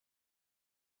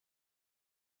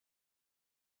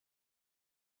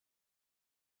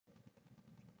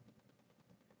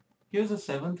Here's a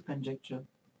seventh conjecture.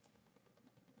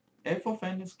 F of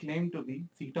n is claimed to be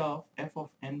theta of f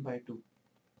of n by 2.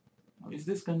 Now, is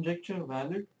this conjecture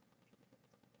valid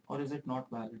or is it not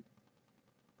valid?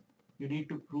 You need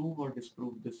to prove or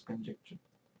disprove this conjecture.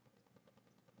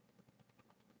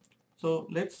 So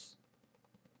let's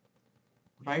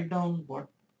write down what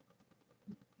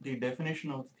the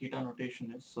definition of theta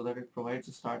notation is so that it provides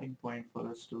a starting point for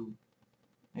us to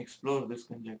explore this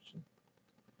conjecture.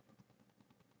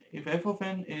 If f of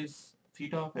n is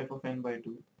theta of f of n by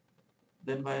 2,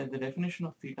 then by the definition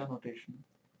of theta notation,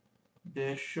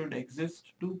 there should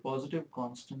exist two positive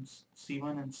constants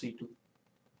c1 and c2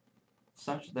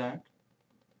 such that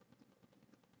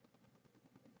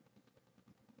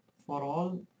for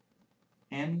all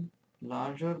n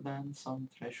larger than some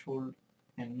threshold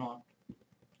n naught,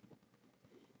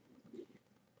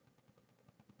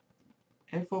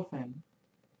 f of n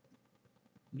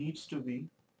needs to be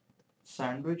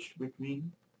sandwiched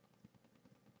between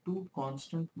two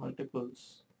constant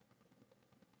multiples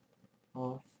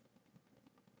of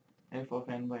f of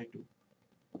n by 2.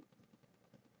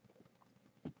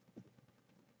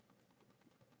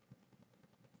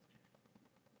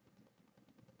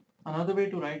 Another way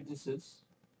to write this is,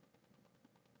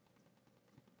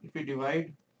 if we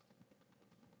divide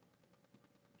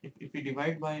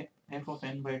by f of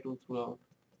n by 2 throughout,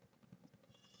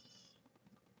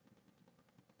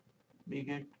 we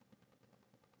get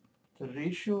the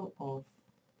ratio of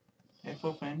f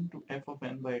of n to f of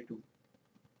n by 2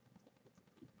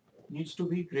 needs to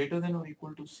be greater than or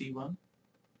equal to c1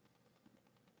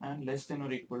 and less than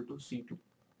or equal to c2.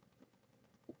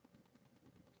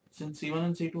 Since c1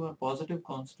 and c2 are positive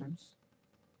constants,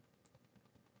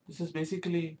 this is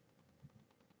basically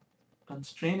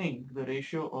constraining the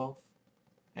ratio of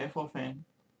f of n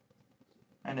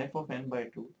and f of n by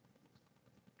 2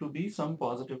 to be some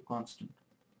positive constant,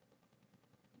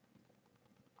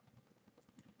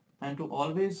 and to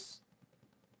always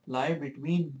lie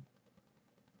between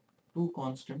two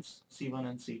constants c1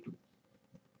 and c2.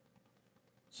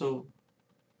 So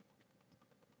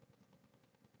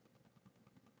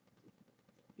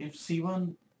if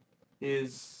c1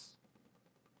 is,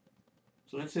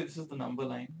 so let's say this is the number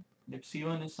line, if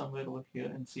c1 is somewhere over here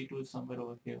and c2 is somewhere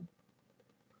over here,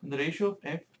 then the ratio of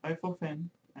f of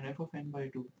n and f of n by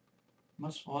 2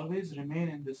 must always remain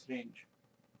in this range.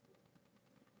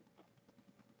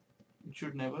 It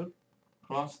should never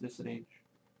cross this range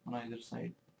on either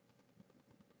side.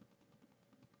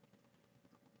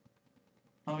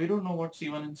 Now we don't know what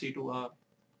c1 and c2 are,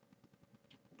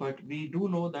 but we do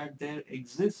know that there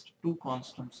exist two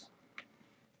constants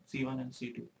c1 and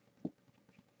c2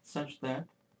 such that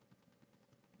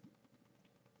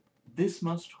this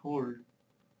must hold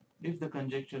if the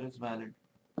conjecture is valid.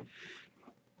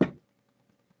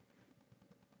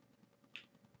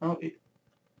 Now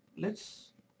let's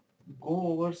go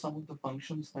over some of the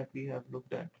functions that we have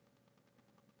looked at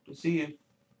to see if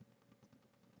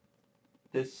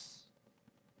these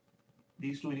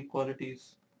two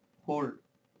inequalities hold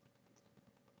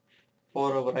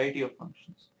for a variety of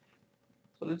functions.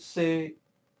 So let's say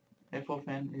f of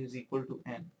n is equal to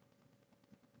n.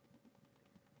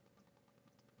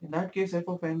 In that case, f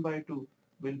of n by 2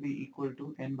 will be equal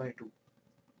to n by 2.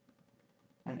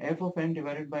 And f of n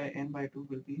divided by n by 2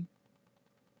 will be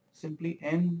simply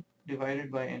n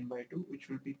divided by n by 2, which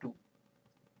will be 2.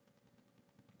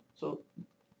 So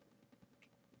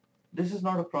this is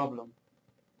not a problem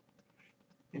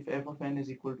if f of n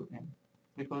is equal to n,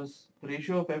 because the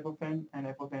ratio of f of n and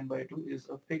f of n by 2 is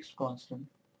a fixed constant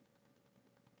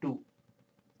 2.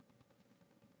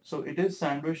 So it is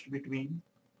sandwiched between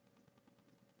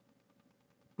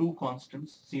two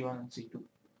constants c1 and c2.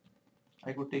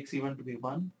 I could take c1 to be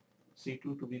 1,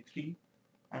 c2 to be 3,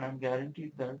 and I'm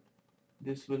guaranteed that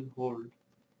this will hold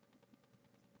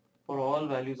for all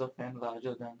values of n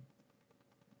larger than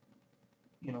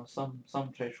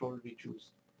some threshold we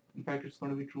choose. In fact, it's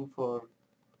going to be true for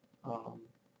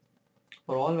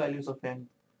all values of n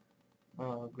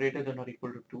greater than or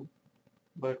equal to 2,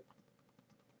 but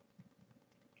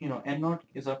n naught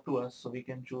is up to us, so we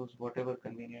can choose whatever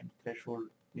convenient threshold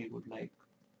we would like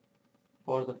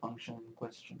for the function in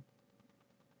question.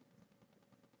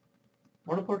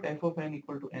 What about f of n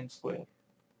equal to n square?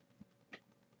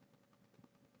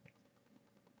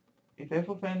 If f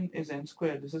of n is n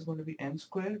square, this is going to be n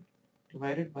squared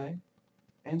divided by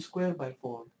n square by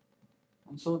 4,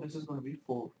 and so this is going to be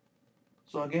 4.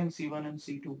 So again, c1 and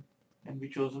c2 can be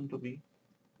chosen to be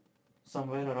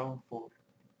somewhere around 4.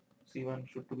 c1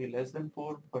 should to be less than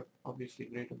 4, but obviously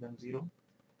greater than 0,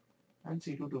 and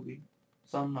c2 to be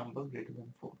some number greater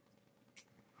than 4.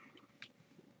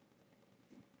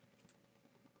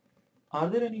 are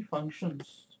there any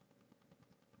functions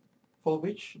for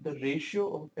which the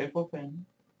ratio of f of n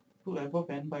to f of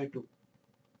n by 2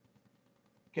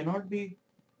 cannot be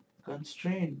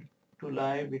constrained to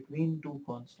lie between two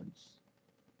constants?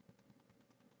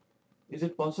 Is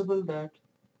it possible that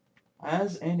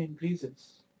as n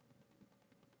increases,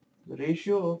 the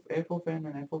ratio of f of n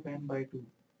and f of n by 2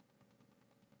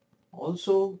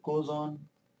 also goes on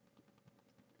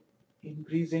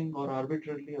increasing or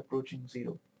arbitrarily approaching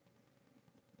 0?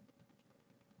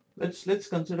 Let's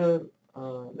consider,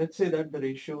 let's say that the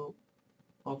ratio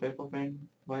of f of n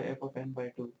by f of n by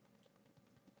 2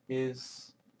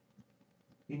 is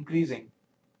increasing.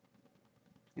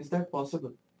 Is that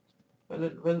possible?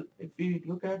 Well, if we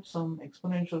look at some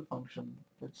exponential function,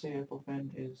 let's say f of n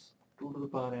is 2 to the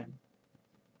power n,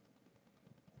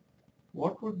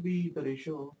 what would be the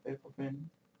ratio of f of n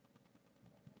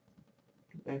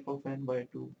to f of n by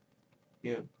 2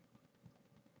 here?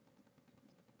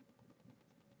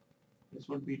 This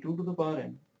would be 2 to the power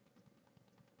n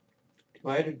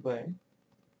divided by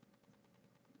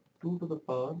 2 to the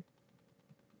power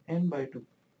n by 2.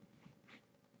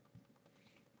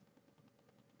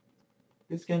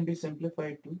 This can be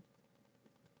simplified to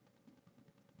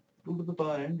 2 to the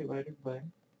power n divided by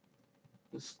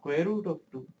the square root of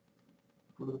 2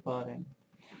 to the power n.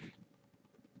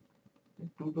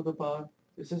 2 to the power,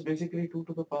 this is basically 2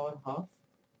 to the power half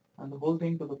and the whole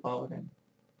thing to the power n.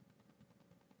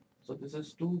 So this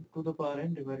is 2 to the power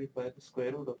n divided by the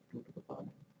square root of 2 to the power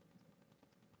n.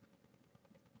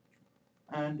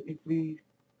 And if we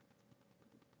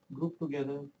group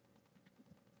together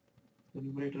the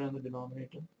numerator and the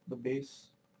denominator, the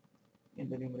base in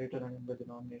the numerator and in the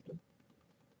denominator,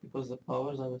 because the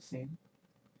powers are the same,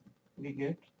 we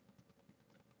get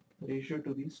the ratio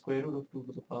to the square root of 2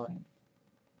 to the power n.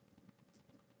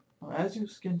 Now, as you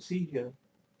can see here,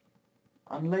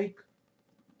 unlike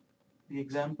the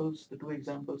examples, the two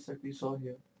examples that we saw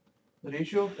here, the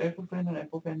ratio of f of n and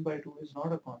f of n by 2 is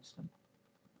not a constant.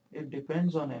 It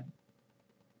depends on n.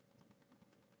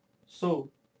 So,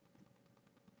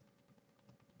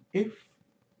 if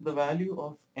the value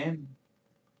of n,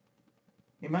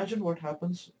 imagine what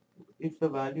happens if the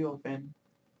value of n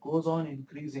goes on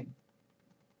increasing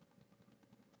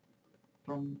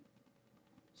from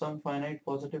some finite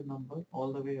positive number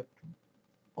all the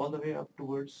way up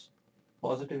towards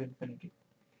positive infinity.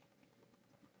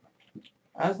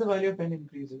 As the value of n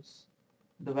increases,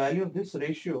 the value of this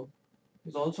ratio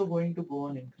is also going to go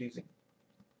on increasing.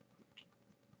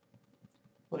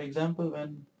 For example,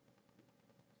 when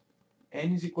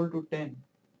n is equal to 10,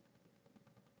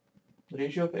 the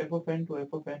ratio of f of n to f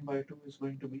of n by 2 is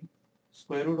going to be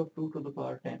square root of 2 to the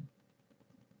power 10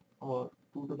 or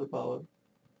 2 to the power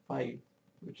 5,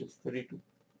 which is 32.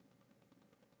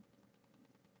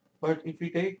 But if we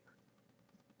take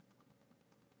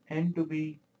n to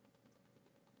be,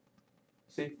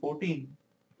 say, 14,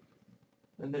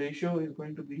 then the ratio is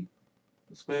going to be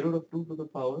the square root of 2 to the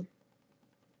power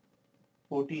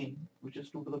 14, which is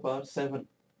 2 to the power 7,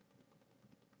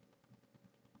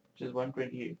 which is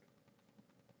 128.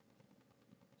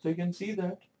 So you can see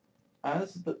that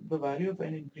as the value of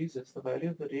n increases, the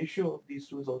value of the ratio of these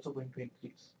two is also going to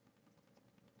increase.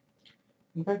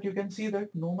 In fact, you can see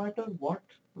that no matter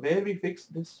where we fix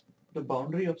this, the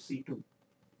boundary of C2,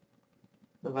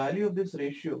 the value of this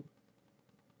ratio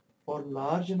for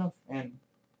large enough n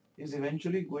is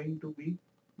eventually going to be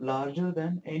larger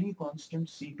than any constant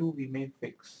C2 we may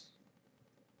fix.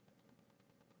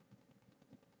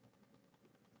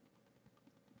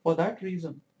 For that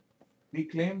reason, we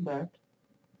claim that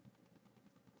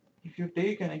if you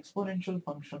take an exponential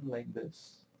function like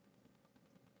this,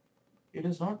 it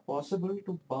is not possible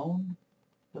to bound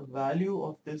the value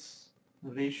of this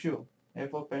ratio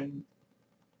f of n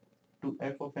to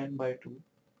f of n by 2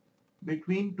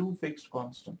 between two fixed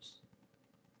constants,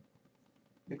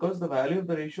 because the value of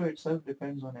the ratio itself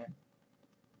depends on n.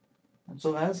 And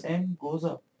so as n goes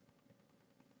up,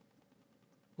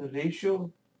 the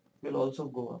ratio will also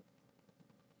go up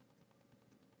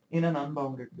in an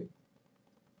unbounded way.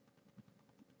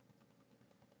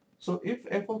 So if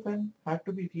f of n had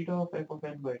to be theta of f of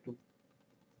n by 2,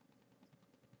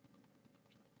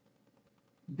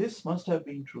 this must have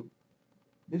been true.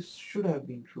 This should have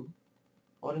been true.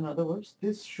 Or in other words,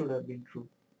 this should have been true.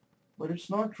 But it's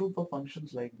not true for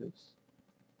functions like this.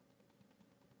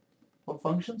 For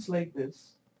functions like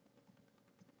this,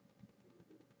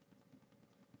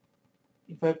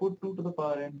 if I put 2 to the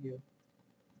power n here,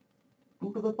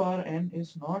 2 to the power n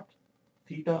is not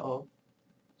theta of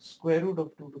square root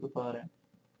of 2 to the power n.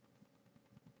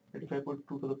 But if I put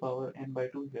 2 to the power n by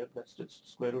 2 here, that's just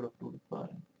square root of 2 to the power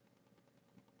n.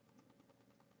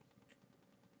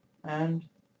 And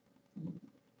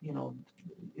you know,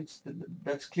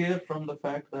 that's clear from the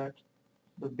fact that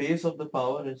the base of the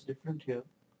power is different here,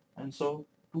 and so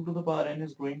 2 to the power n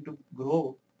is going to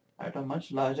grow at a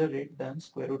much larger rate than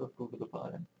square root of 2 to the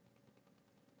power n.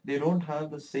 They don't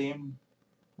have the same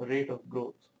rate of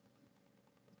growth.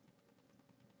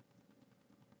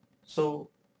 So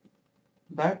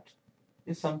that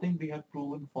is something we have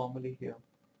proven formally here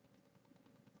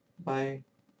by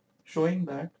showing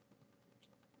that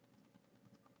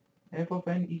f of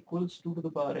n equals 2 to the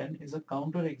power n is a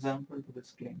counter example to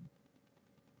this claim,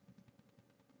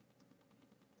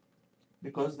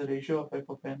 because the ratio of f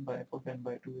of n by f of n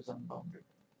by 2 is unbounded.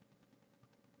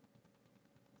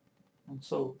 And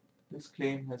so this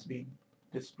claim has been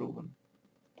disproven.